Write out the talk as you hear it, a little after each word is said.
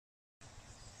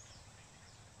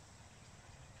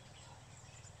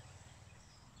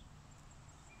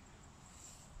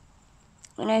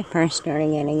When I first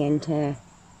started getting into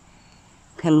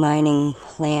combining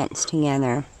plants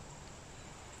together,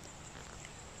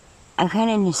 I kind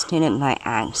of just did it by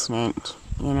accident,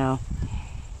 you know.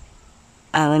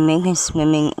 I would make a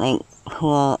swimming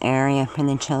pool area for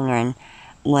the children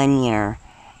one year.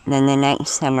 Then the next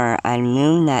summer, I'd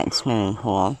move that swimming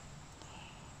pool,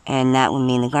 and that would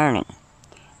be the garden.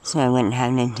 So I wouldn't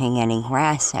have to dig any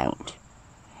grass out.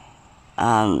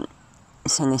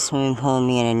 So the swimming pool would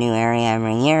be in a new area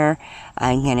every year.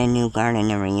 I'd get a new garden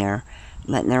every year.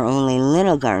 But they're only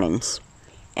little gardens.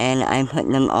 And I put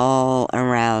them all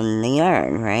around the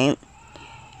yard, right?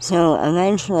 So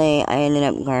eventually I ended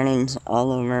up gardens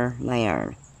all over my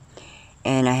yard.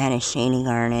 And I had a shady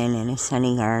garden and a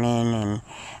sunny garden and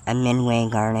a midway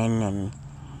garden and,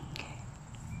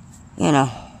 you know,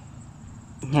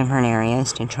 different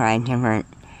areas to try different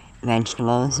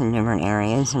vegetables in different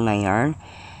areas in my yard.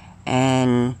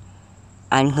 And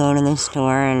I'd go to the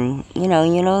store and, you know,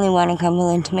 you'd only want a couple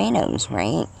of tomatoes,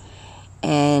 right?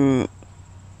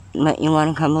 But you want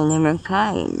a couple of different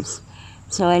kinds.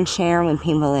 So I'd share with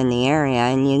people in the area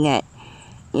and you get,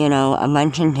 you know, a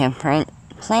bunch of different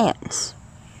plants,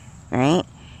 right?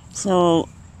 So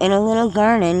in a little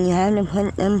garden, you have to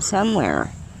put them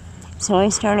somewhere. So I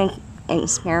started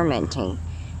experimenting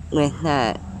with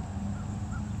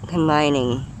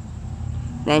combining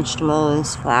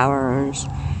vegetables, flowers,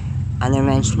 other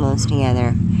vegetables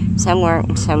together. Some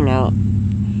work, some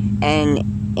don't.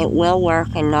 And it will work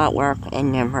and not work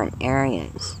in different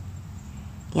areas.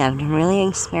 You have to really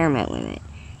experiment with it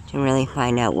to really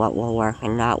find out what will work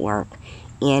and not work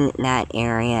in that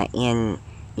area in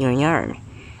your yard.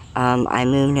 I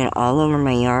moved it all over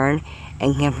my yard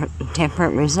and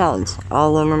different results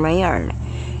all over my yard.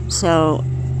 So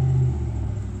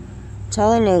it's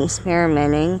all into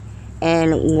experimenting.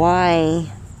 And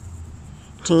why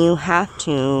do you have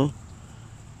to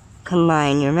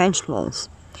combine your vegetables?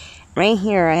 Right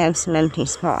here I have some empty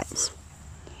spots.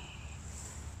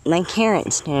 My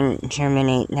carrots didn't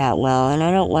germinate that well, and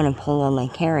I don't want to pull all my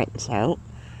carrots out,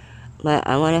 but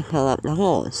I want to fill up the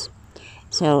holes.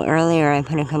 So earlier I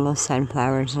put a couple of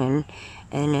sunflowers in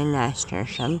and a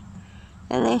nasturtium,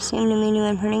 and they seem to be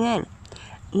doing pretty good.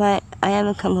 But I have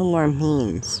a couple more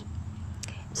beans.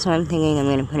 So I'm thinking I'm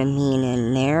going to put a bean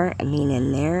in there, and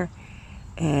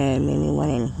maybe one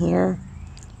in here,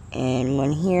 and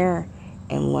one here,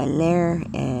 and one there,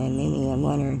 and maybe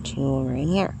one or two over in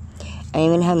here. I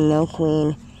even have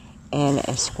milkweed and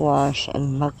a squash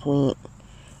and buckwheat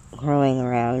growing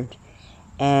around.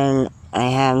 And I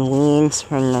have weeds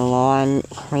from the lawn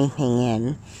creeping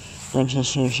in, which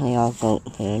is usually all goat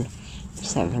food,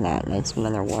 except for that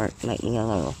motherwort might be a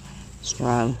little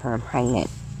strong for a pregnant.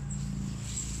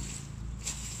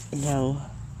 No,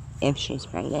 if she's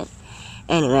pregnant.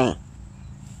 Anyway,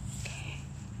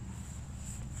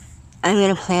 I'm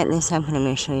going to plant this up and I'm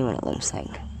going to show you what it looks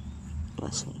like.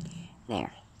 We'll see.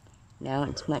 There. Now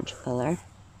it's much fuller.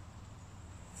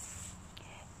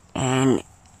 And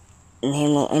they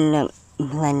will end up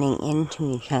blending into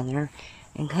each other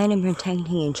and kind of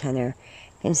protecting each other.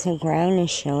 Because the ground is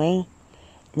showing,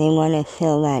 they want to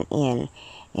fill that in.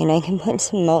 And I can put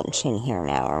some mulch in here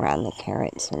now around the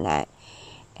carrots and that.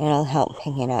 It'll help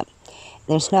pick it up.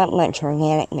 There's not much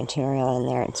organic material in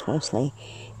there. It's mostly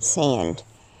sand.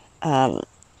 Now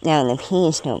the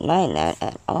peas don't mind that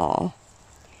at all.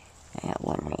 I got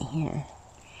one right here.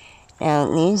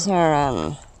 Now these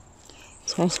are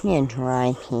supposed to be a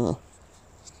dry pea,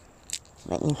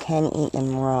 but you can eat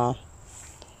them raw.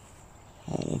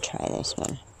 I'm going to try this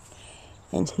one.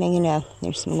 It's big enough.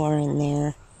 There's some more in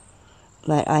there.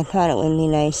 But I thought it would be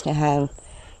nice to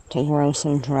grow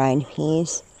some dried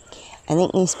peas. I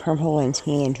think these purple ones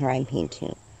can be a dried pea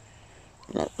too.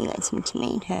 Look, we got some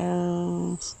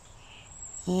tomatoes.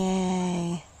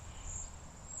 Yay.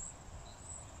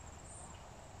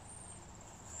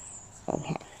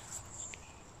 Okay.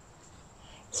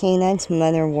 See, that's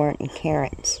motherwort and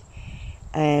carrots.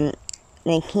 And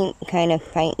they keep kind of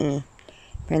fighting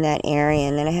for that area.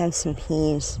 And then I have some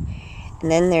peas.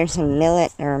 And then there's some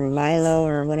millet or milo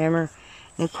or whatever.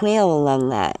 The quail will love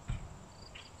that.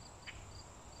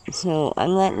 So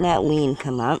I'm letting that weed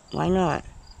come up. Why not?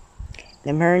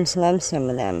 The birds love some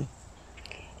of them.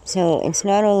 So it's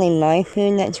not only my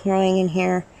food that's growing in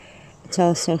here. It's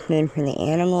also food for the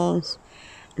animals.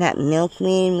 That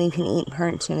milkweed, we can eat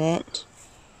parts of it.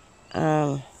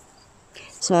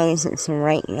 As long as it's the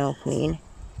right milkweed.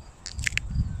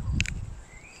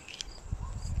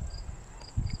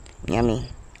 Yummy.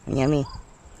 Yummy.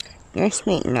 You're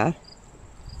sweet enough.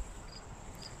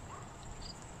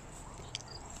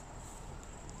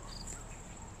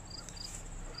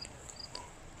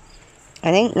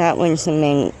 I think that one's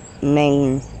the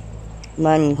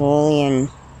Mongolian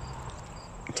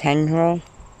tendril.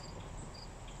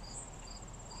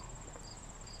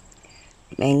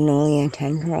 Magnolia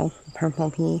tendril,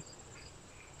 purple pea.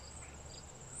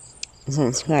 So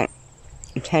it's got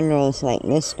tendrils like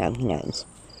this stuff does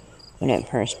when it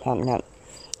first popped up.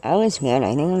 That was good.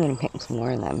 I think I'm going to pick some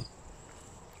more of them.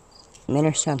 I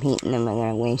better stop eating them. I'm going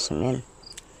to waste them in.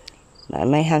 But I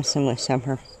might have some with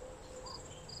supper.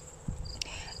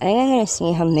 I think I'm going to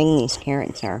see how big these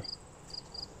carrots are.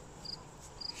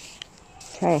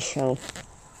 Try to show.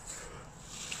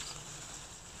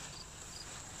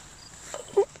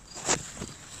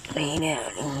 Way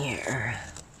down here.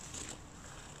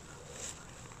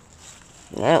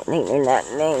 I don't think they're that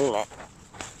big, but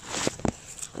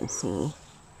let's see.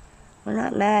 Well,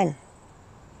 not bad.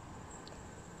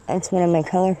 That's one of my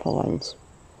colorful ones.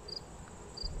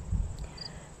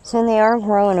 So they are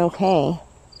growing okay,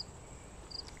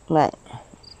 but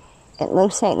it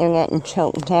looks like they're getting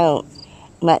choked out,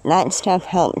 but that stuff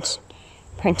helps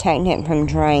protect it from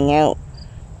drying out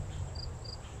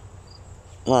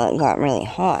while it got really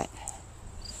hot.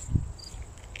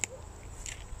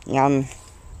 Yum.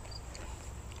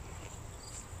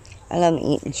 I love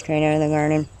eating straight out of the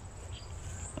garden.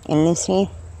 And this see?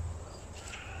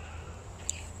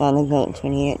 Well, the goats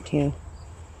would eat it too.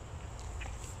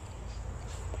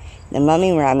 The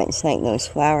mummy rabbits like those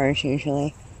flowers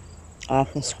usually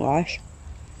off the squash.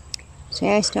 See,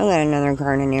 I still got another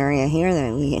garden area here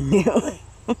that we can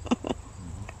do.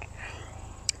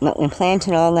 But we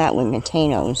planted all that with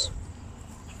potatoes.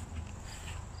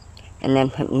 And then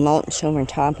put mulch over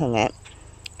top of it.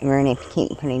 And we're going to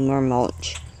keep putting more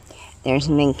mulch. There's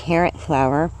a big carrot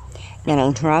flower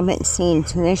that'll drop its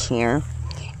seeds this year.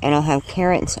 And I'll have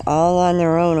carrots all on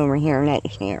their own over here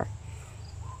next year.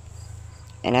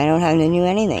 And I don't have to do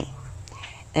anything.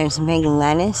 There's a big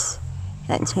lettuce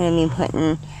that's going to be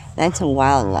putting, that's a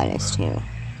wild lettuce too.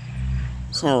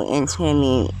 So it's going to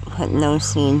be putting those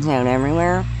seeds out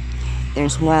everywhere.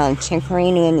 There's wild chicory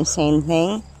doing the same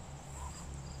thing.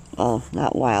 Well,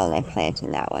 not wild, I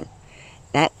planted that one.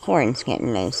 That corn's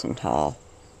getting nice and tall.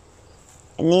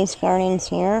 And these gardens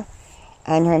here,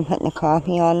 after I put the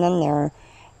coffee on them,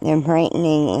 they're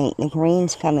brightening, like the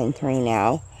green's coming through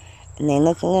now. And they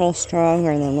look a little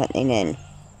stronger than what they did.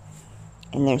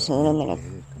 And there's a little bit of,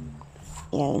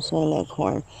 there's a little bit of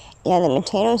corn. Yeah, the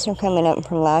potatoes are coming up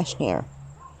from last year.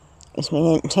 Because we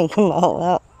didn't take them all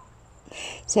up.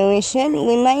 So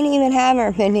we might even have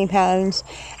our 50 pounds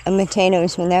of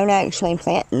potatoes without actually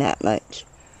planting that much.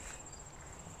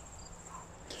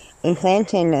 We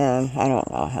planted, I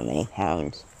don't know how many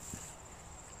pounds.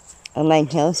 Oh, my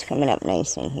dill's coming up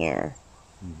nicely here.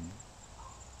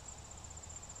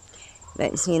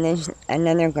 But see, there's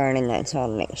another garden that's all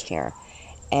mixture.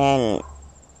 And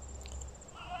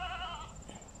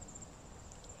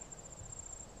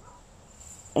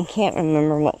I can't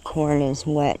remember what corn is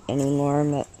what anymore,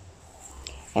 but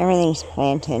everything's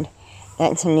planted.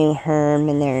 That's a new herb,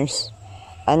 and there's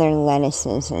other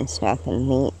lettuces and stuff, and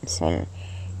beets, and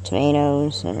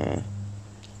tomatoes, and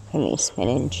could be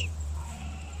spinach.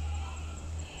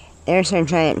 There's our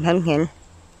giant pumpkin.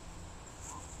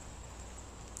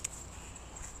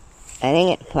 I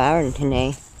think it flowered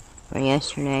today, or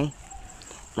yesterday,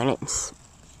 but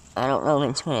I don't know if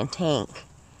it's going to take,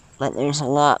 but there's a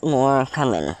lot more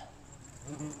coming.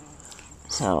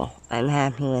 So, I'm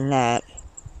happy with that.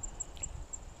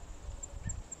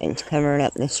 It's covered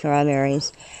up the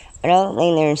strawberries. I don't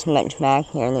think there's much back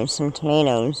here. There's some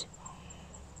tomatoes,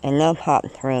 and they'll pop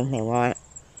through if they want.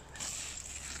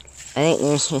 I think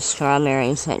there's just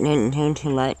strawberries that didn't do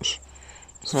too much,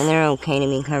 so they're okay to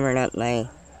be covered up by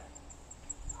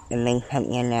the big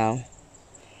pumpkin now.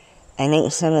 I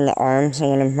think some of the arms are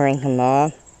going to break them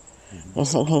off,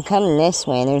 because it can come this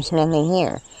way. There's nothing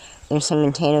here. There's some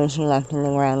potatoes you left in the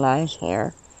ground last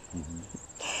year.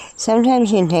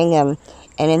 Sometimes you dig them,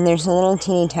 and if there's a little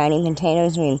teeny tiny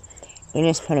potatoes, we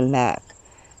just put them back,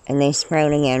 and they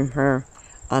sprout again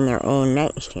on their own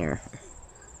next year.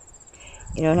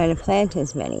 You don't have to plant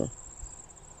as many.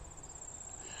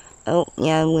 Oh,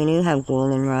 yeah, we do have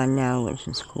goldenrod now, which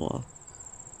is cool.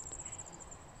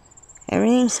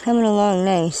 Everything's coming along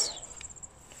nice.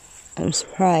 I'm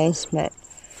surprised, but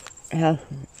I have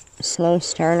a slow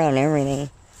start on everything.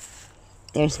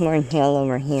 There's more dill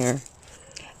over here.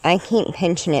 I keep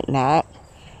pinching it back,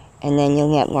 and then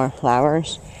you'll get more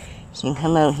flowers. So you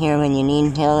come out here when you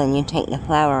need dill and you take the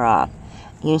flower off.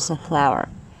 Use the flower.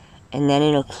 And then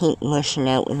it'll keep mushing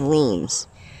out with leaves.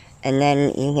 And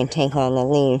then you can take all the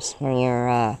leaves for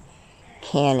your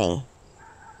canning.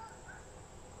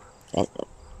 But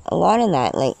a lot of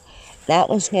that that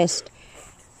was just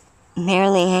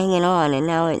barely hanging on, and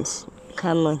now it's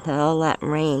come with all that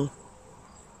rain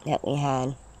that we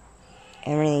had.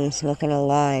 Everything's looking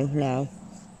alive now.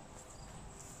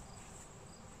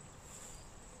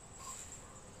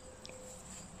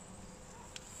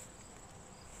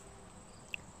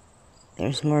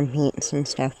 There's more beets and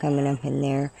stuff coming up in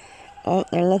there. Oh,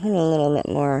 they're looking a little bit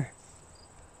more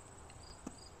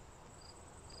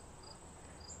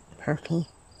perky.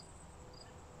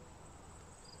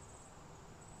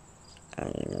 I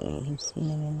don't even know if you can see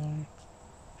them in there.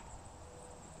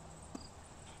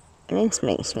 And it's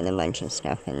mixed with a bunch of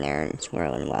stuff in there, and it's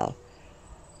growing well.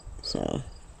 So,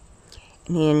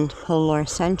 I need to pull more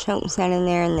sunchokes out of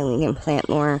there, and then we can plant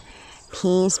more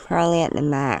peas probably at the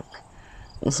back.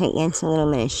 So it gets a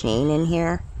little bit of shade in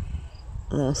here,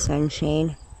 a little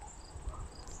sunshade.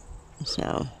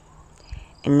 So,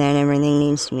 and then everything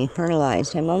needs to be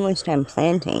fertilized. I'm almost done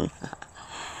planting.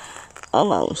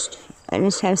 Almost. I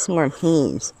just have some more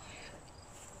peas.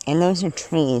 And those are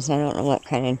trees. I don't know what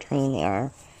kind of tree they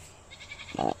are.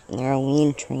 But they're a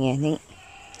weed tree, I think.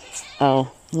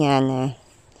 Oh, yeah, and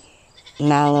the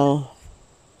mallow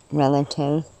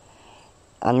relative.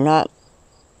 I'm not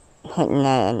putting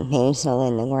the basil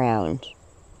in the ground.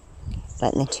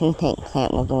 But the toothache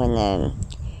plant will go in the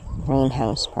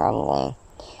greenhouse probably.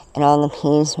 And all the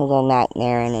peas will go back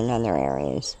there and in other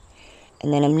areas.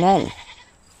 And then I'm done.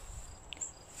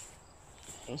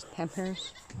 There's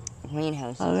peppers.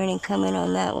 Greenhouse. Already coming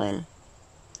on that one.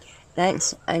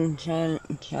 That's a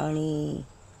Johnny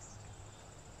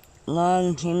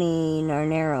Long Jimmy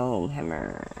Narnero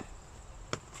pepper.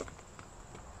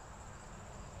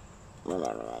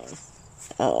 Whatever that is.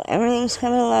 Oh, everything's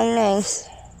coming along nice.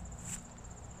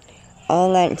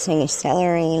 All that's like a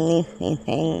celery leafy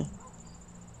thing.